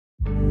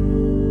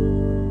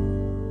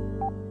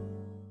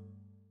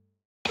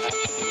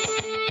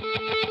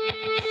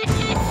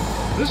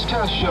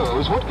test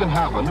shows what can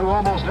happen to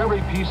almost every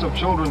piece of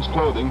children's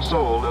clothing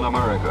sold in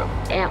America.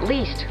 At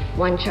least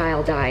one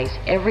child dies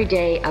every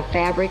day of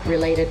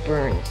fabric-related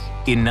burns.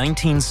 In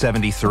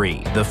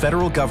 1973, the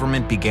federal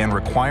government began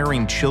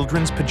requiring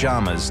children's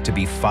pajamas to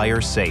be fire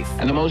safe.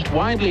 And the most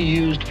widely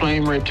used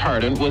flame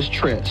retardant was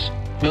Tris.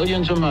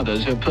 Millions of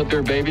mothers have put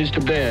their babies to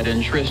bed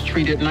in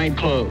Tris-treated night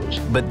clothes.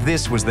 But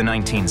this was the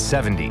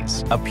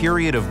 1970s, a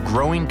period of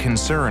growing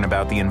concern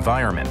about the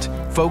environment.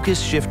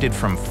 Focus shifted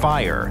from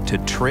fire to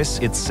Tris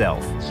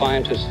itself.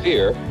 Scientists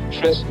fear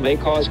Tris may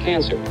cause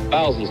cancer,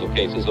 thousands of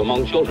cases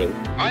among children.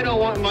 I don't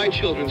want my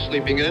children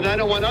sleeping in it. I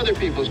don't want other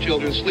people's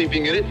children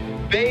sleeping in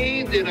it,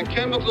 bathed in a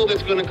chemical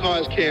that's going to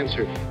cause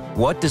cancer.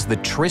 What does the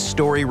Tris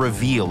story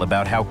reveal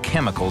about how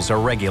chemicals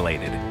are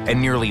regulated? And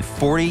nearly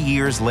 40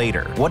 years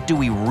later, what do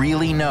we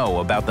really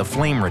know about the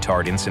flame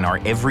retardants in our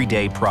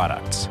everyday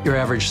products? Your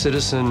average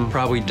citizen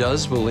probably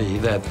does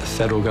believe that the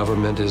federal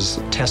government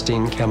is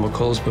testing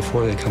chemicals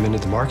before they come into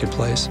the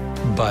marketplace,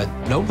 but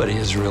nobody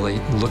is really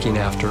looking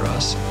after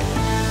us.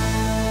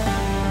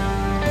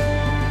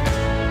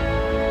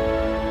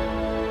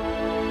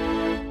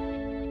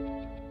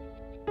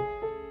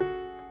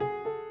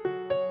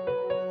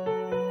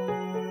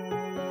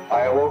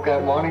 I awoke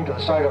that morning to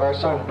the sight of our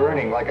son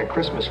burning like a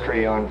Christmas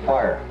tree on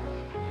fire.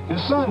 His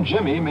son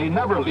Jimmy may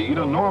never lead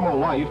a normal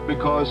life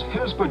because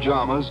his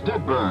pajamas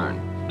did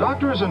burn.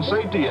 Doctors and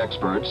safety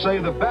experts say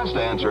the best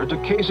answer to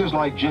cases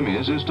like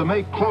Jimmy's is to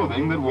make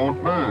clothing that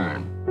won't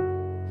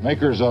burn.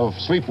 Makers of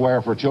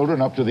sleepwear for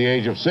children up to the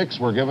age of 6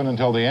 were given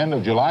until the end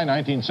of July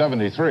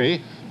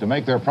 1973 to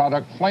make their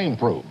product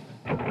flame-proof.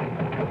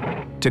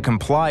 To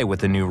comply with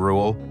the new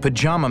rule,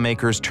 pajama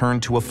makers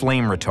turned to a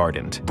flame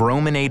retardant,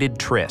 brominated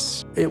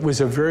Tris. It was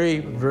a very,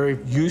 very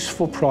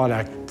useful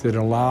product that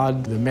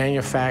allowed the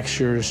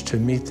manufacturers to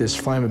meet this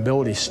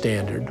flammability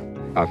standard.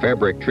 A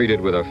fabric treated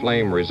with a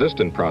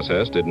flame-resistant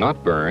process did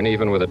not burn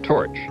even with a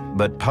torch.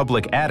 But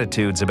public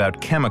attitudes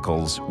about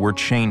chemicals were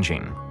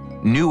changing.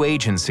 New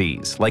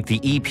agencies like the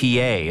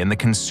EPA and the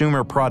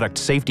Consumer Product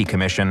Safety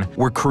Commission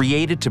were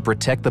created to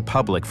protect the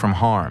public from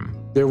harm.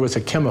 There was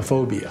a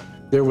chemophobia.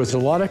 There was a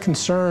lot of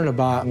concern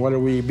about what are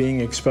we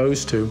being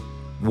exposed to.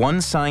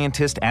 One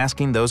scientist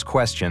asking those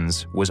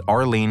questions was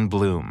Arlene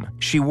Bloom.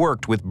 She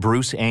worked with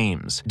Bruce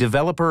Ames,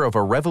 developer of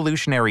a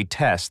revolutionary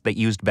test that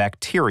used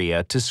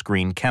bacteria to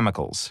screen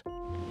chemicals.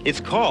 It's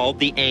called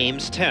the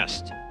Ames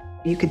test.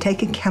 You could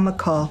take a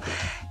chemical,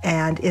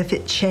 and if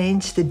it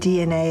changed the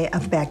DNA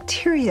of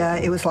bacteria,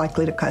 it was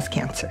likely to cause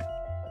cancer.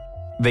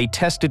 They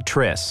tested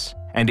Tris,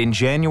 and in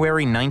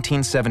January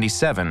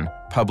 1977,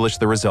 published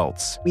the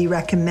results. We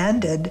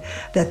recommended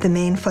that the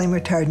main flame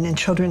retardant in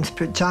children's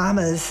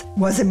pajamas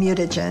was a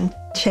mutagen,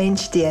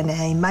 changed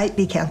DNA, might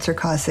be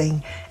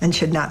cancer-causing, and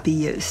should not be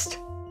used.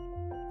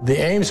 The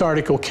Ames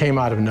article came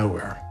out of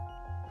nowhere.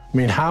 I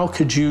mean, how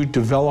could you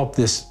develop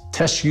this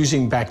test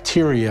using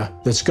bacteria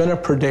that's going to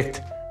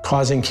predict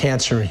causing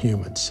cancer in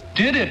humans?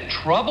 Did it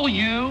trouble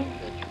you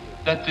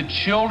that the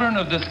children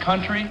of this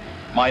country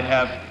might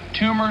have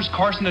tumors,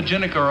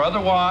 carcinogenic or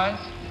otherwise,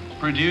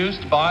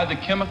 produced by the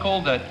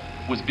chemical that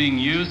was being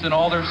used in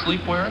all their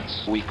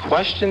sleepwears? We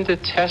questioned the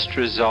test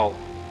result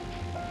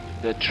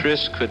that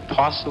Tris could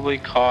possibly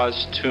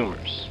cause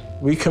tumors.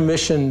 We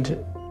commissioned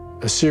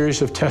a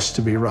series of tests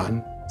to be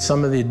run.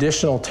 Some of the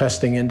additional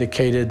testing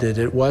indicated that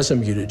it was a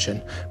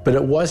mutagen, but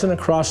it wasn't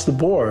across the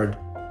board,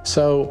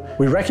 so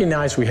we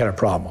recognized we had a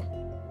problem.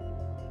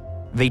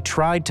 They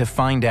tried to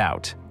find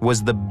out,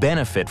 was the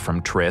benefit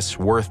from Tris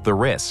worth the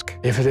risk?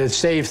 If it had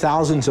saved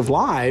thousands of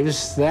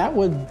lives, that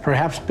would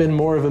perhaps been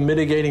more of a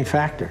mitigating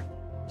factor.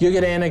 You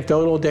get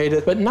anecdotal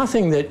data, but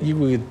nothing that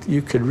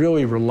you could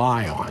really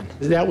rely on.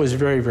 That was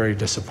very, very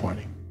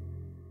disappointing.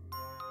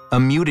 A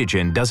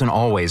mutagen doesn't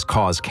always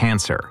cause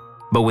cancer,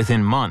 but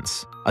within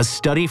months, a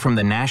study from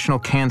the National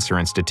Cancer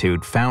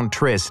Institute found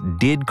Tris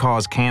did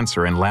cause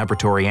cancer in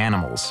laboratory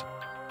animals.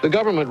 The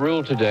government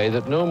ruled today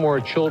that no more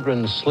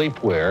children's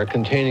sleepwear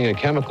containing a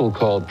chemical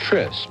called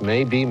Tris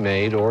may be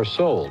made or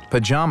sold.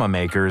 Pajama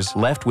makers,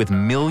 left with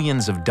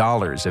millions of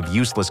dollars of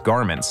useless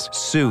garments,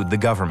 sued the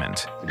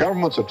government. The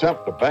government's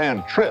attempt to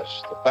ban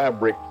Tris, the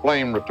fabric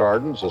flame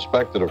retardant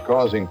suspected of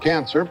causing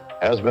cancer,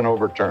 has been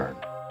overturned.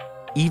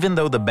 Even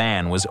though the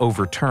ban was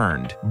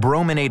overturned,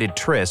 brominated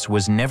Tris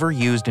was never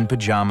used in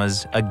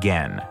pajamas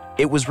again.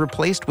 It was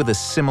replaced with a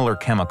similar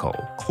chemical,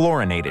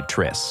 chlorinated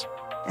Tris.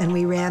 And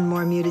we ran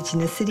more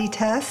mutagenicity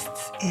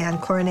tests,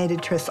 and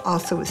chlorinated Tris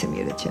also was a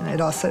mutagen.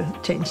 It also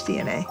changed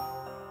DNA.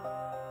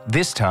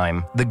 This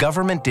time, the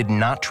government did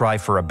not try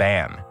for a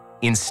ban.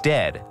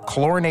 Instead,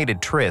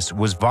 chlorinated Tris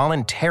was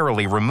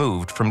voluntarily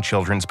removed from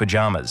children's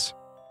pajamas.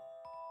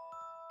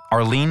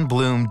 Arlene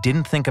Bloom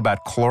didn't think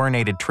about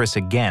chlorinated Tris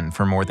again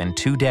for more than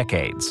 2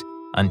 decades,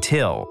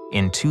 until,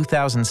 in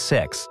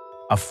 2006,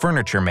 a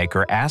furniture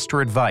maker asked her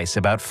advice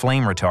about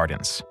flame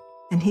retardants.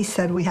 And he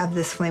said, we have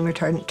this flame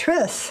retardant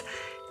Tris,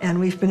 and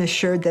we've been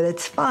assured that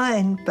it's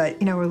fine, but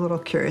we're a little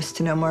curious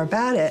to know more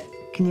about it.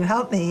 Can you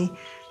help me?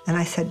 And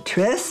I said,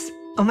 Tris?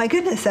 Oh my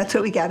goodness, that's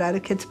what we got out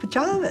of kids'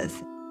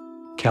 pajamas.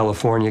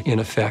 California, in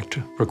effect,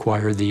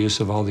 required the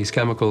use of all these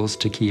chemicals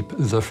to keep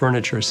the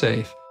furniture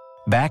safe.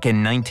 Back in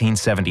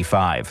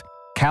 1975,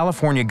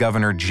 California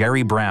Governor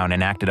Jerry Brown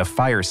enacted a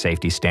fire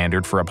safety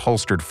standard for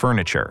upholstered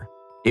furniture.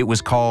 It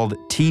was called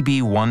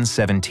TB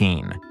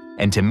 117,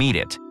 and to meet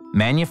it,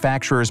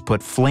 manufacturers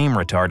put flame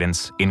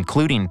retardants,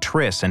 including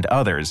Tris and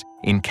others,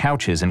 in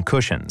couches and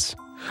cushions.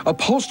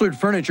 Upholstered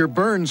furniture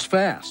burns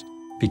fast.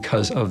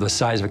 Because of the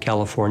size of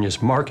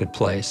California's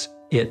marketplace,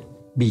 it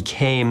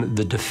became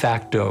the de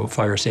facto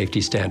fire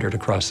safety standard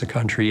across the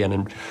country and,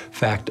 in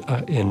fact,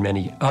 in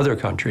many other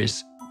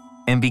countries.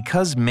 And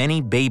because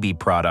many baby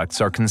products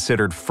are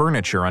considered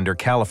furniture under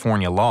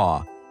California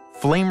law,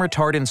 flame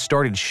retardants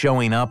started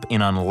showing up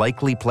in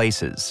unlikely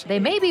places. They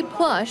may be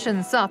plush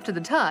and soft to the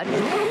touch,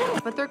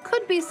 but there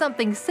could be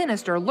something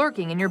sinister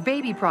lurking in your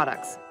baby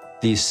products.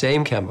 These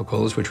same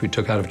chemicals, which we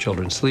took out of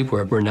children's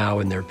sleepwear, were now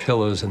in their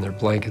pillows, in their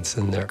blankets,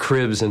 in their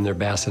cribs, in their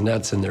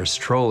bassinets, in their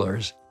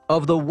strollers.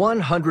 Of the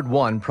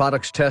 101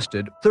 products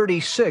tested,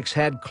 36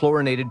 had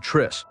chlorinated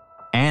Tris.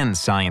 And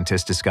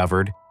scientists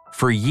discovered,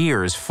 for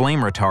years,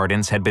 flame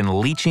retardants had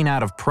been leaching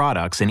out of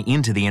products and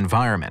into the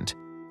environment,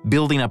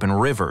 building up in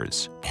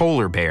rivers,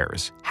 polar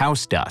bears,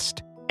 house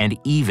dust, and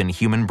even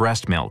human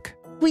breast milk.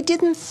 We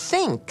didn't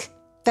think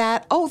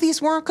that, oh,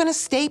 these weren't going to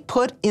stay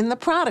put in the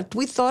product.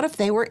 We thought if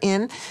they were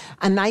in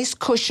a nice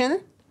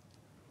cushion,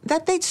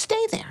 that they'd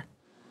stay there.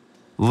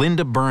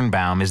 Linda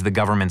Birnbaum is the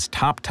government's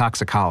top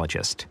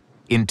toxicologist.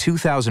 In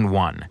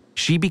 2001,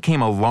 she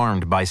became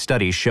alarmed by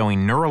studies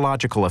showing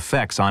neurological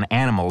effects on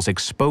animals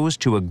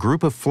exposed to a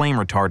group of flame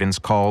retardants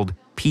called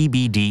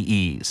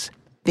PBDEs.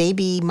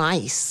 Baby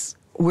mice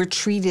were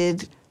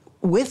treated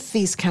with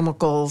these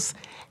chemicals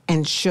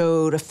and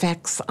showed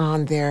effects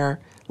on their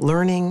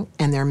learning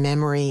and their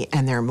memory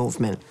and their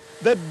movement.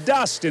 The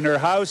dust in her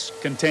house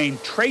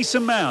contained trace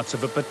amounts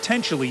of a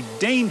potentially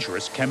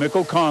dangerous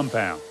chemical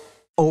compound.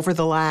 Over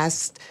the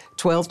last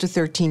 12 to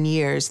 13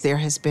 years, there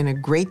has been a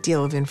great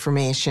deal of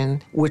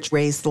information which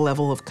raised the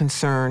level of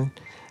concern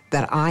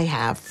that I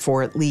have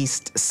for at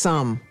least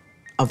some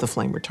of the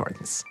flame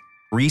retardants.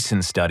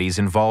 Recent studies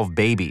involve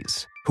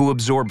babies who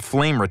absorb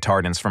flame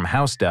retardants from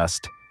house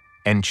dust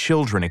and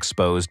children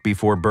exposed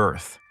before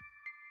birth.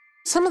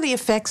 Some of the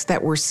effects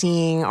that we're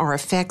seeing are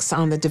effects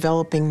on the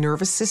developing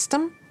nervous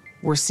system.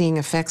 We're seeing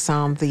effects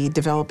on the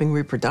developing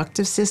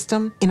reproductive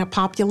system. In a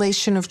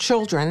population of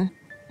children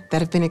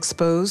that have been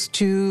exposed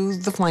to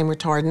the flame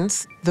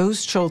retardants,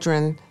 those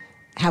children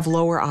have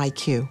lower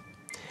IQ,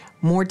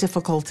 more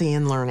difficulty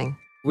in learning.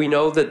 We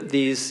know that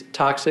these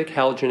toxic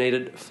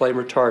halogenated flame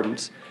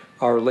retardants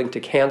are linked to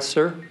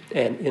cancer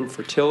and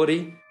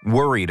infertility.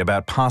 Worried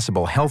about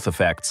possible health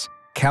effects,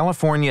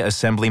 California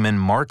Assemblyman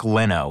Mark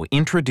Leno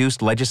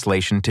introduced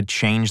legislation to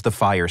change the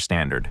fire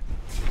standard.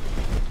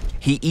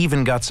 He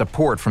even got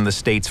support from the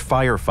state's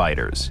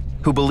firefighters,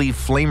 who believe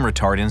flame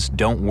retardants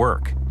don't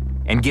work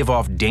and give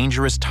off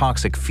dangerous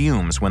toxic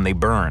fumes when they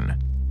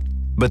burn.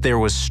 But there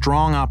was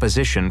strong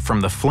opposition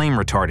from the flame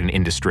retardant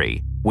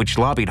industry, which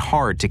lobbied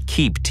hard to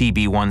keep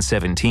TB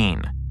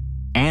 117,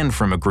 and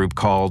from a group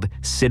called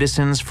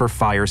Citizens for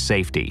Fire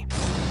Safety.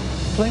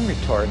 Flame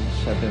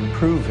retardants have been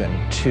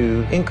proven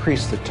to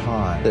increase the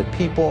time that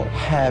people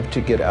have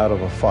to get out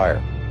of a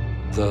fire.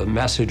 The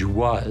message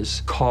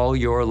was, call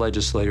your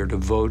legislator to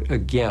vote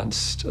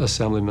against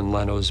Assemblyman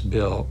Leno's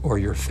bill, or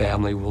your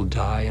family will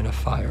die in a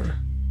fire.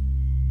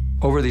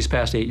 Over these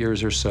past 8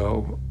 years or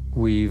so,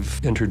 we've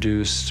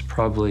introduced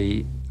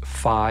probably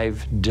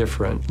 5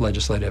 different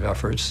legislative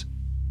efforts.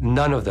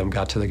 None of them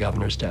got to the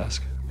governor's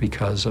desk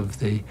because of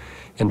the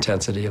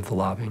intensity of the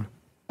lobbying.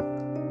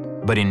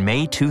 But in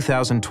May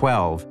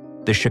 2012,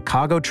 the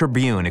Chicago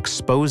Tribune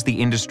exposed the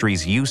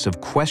industry's use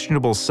of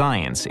questionable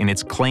science in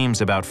its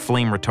claims about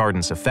flame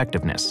retardants'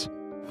 effectiveness.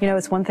 You know,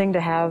 it's one thing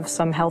to have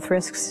some health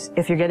risks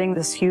if you're getting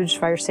this huge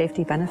fire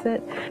safety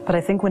benefit, but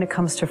I think when it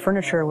comes to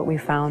furniture, what we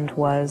found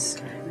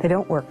was they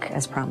don't work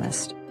as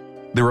promised.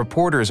 The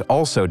reporters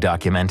also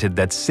documented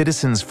that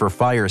Citizens for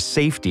Fire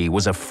Safety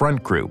was a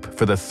front group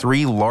for the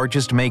 3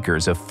 largest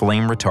makers of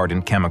flame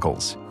retardant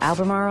chemicals: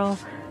 Albemarle,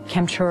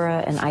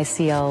 Chemtura, and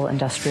ICL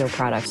Industrial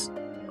Products.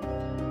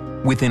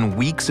 Within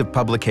weeks of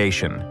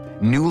publication,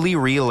 newly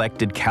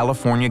re-elected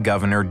California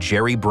Governor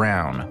Jerry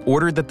Brown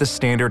ordered that the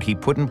standard he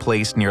put in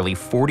place nearly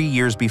 40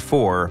 years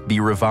before be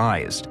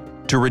revised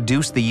to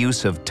reduce the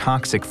use of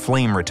toxic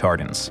flame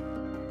retardants.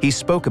 He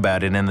spoke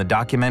about it in the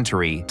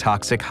documentary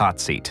Toxic Hot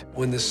Seat.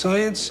 When the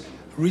science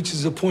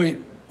reaches a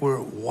point where,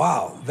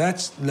 wow,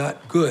 that's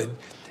not good,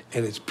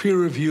 and it's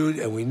peer-reviewed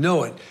and we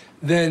know it,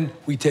 then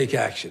we take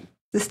action.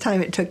 This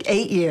time it took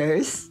 8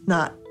 years,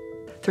 not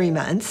 3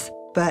 months.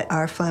 But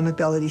our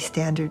flammability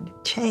standard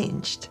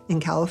changed in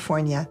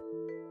California.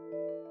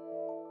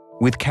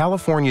 With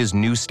California's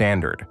new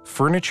standard,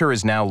 furniture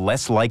is now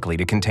less likely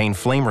to contain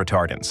flame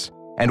retardants.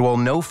 And while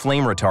no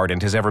flame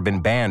retardant has ever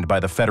been banned by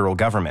the federal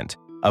government,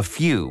 a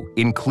few,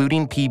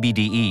 including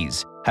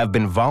PBDEs, have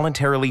been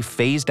voluntarily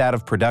phased out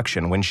of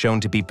production when shown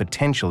to be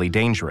potentially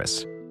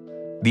dangerous.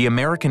 The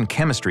American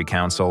Chemistry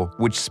Council,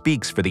 which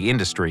speaks for the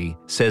industry,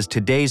 says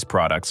today's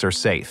products are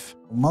safe.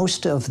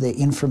 Most of the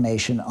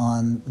information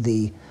on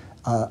the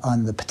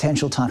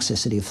potential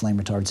toxicity of flame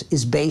retardants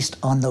is based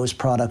on those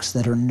products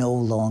that are no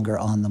longer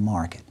on the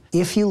market.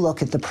 If you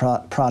look at the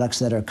products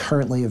that are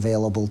currently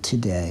available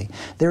today,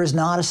 there is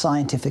not a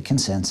scientific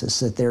consensus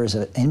that there is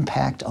an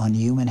impact on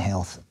human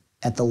health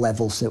at the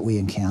levels that we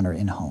encounter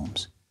in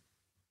homes.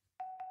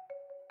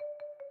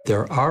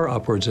 There are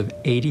upwards of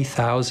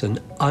 80,000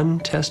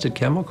 untested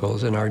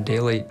chemicals in our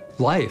daily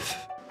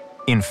life.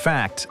 In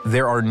fact,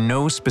 there are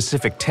no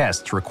specific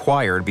tests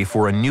required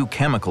before a new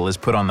chemical is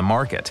put on the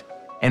market,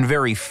 and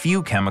very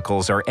few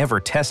chemicals are ever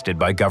tested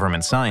by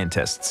government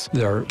scientists.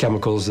 There are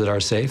chemicals that are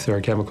safe, there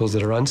are chemicals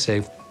that are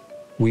unsafe.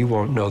 We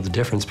won't know the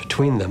difference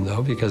between them,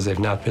 though, because they've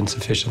not been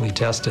sufficiently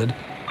tested.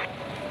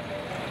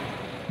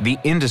 The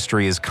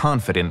industry is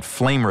confident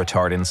flame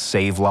retardants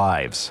save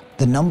lives.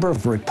 The number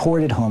of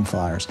reported home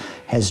fires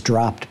has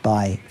dropped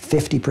by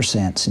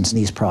 50% since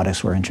these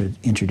products were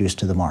introduced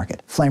to the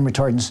market. Flame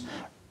retardants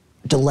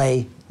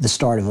delay the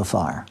start of a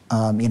fire,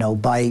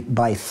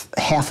 by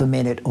half a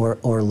minute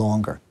or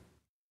longer.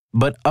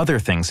 But other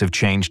things have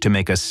changed to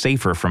make us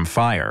safer from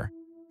fire.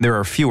 There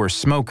are fewer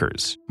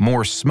smokers,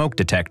 more smoke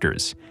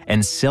detectors,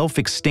 and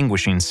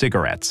self-extinguishing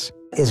cigarettes.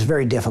 It's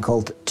very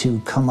difficult to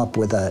come up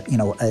with a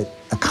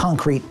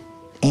concrete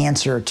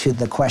answer to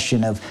the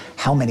question of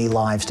how many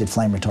lives did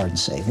flame retardants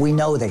save. We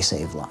know they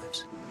save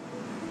lives.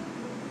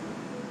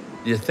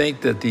 Do you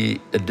think that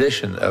the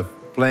addition of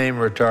flame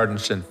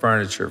retardants in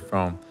furniture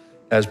foam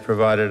has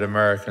provided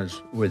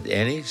Americans with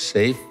any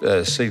safe,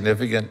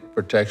 significant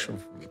protection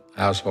from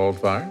household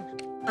fires?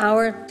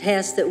 Our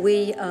test that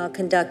we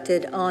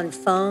conducted on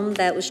foam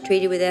that was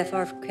treated with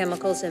FR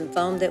chemicals and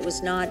foam that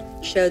was not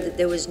showed that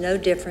there was no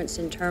difference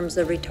in terms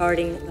of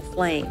retarding the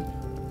flame.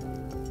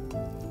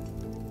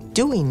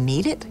 Do we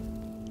need it?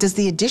 Does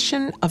the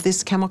addition of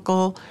this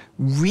chemical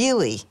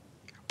really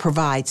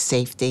provide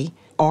safety?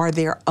 Are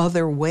there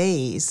other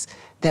ways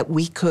that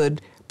we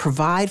could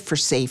provide for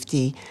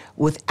safety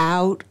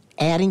without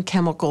adding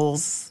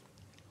chemicals,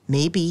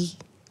 maybe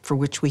for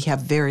which we have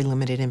very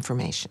limited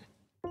information?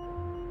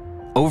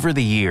 Over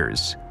the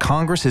years,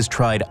 Congress has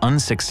tried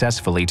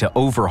unsuccessfully to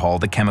overhaul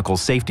the chemical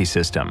safety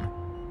system.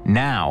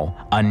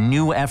 Now, a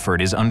new effort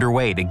is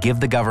underway to give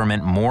the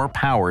government more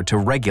power to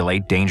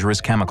regulate dangerous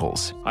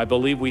chemicals. I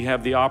believe we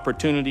have the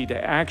opportunity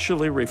to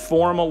actually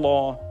reform a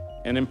law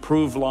and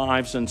improve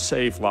lives and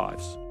save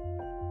lives.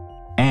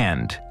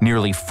 And,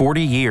 nearly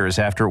 40 years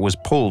after it was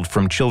pulled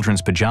from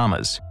children's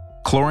pajamas,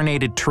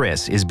 chlorinated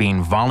tris is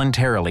being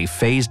voluntarily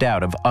phased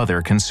out of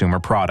other consumer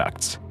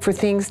products. For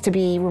things to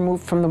be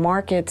removed from the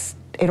markets,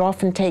 it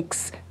often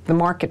takes the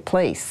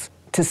marketplace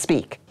to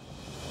speak.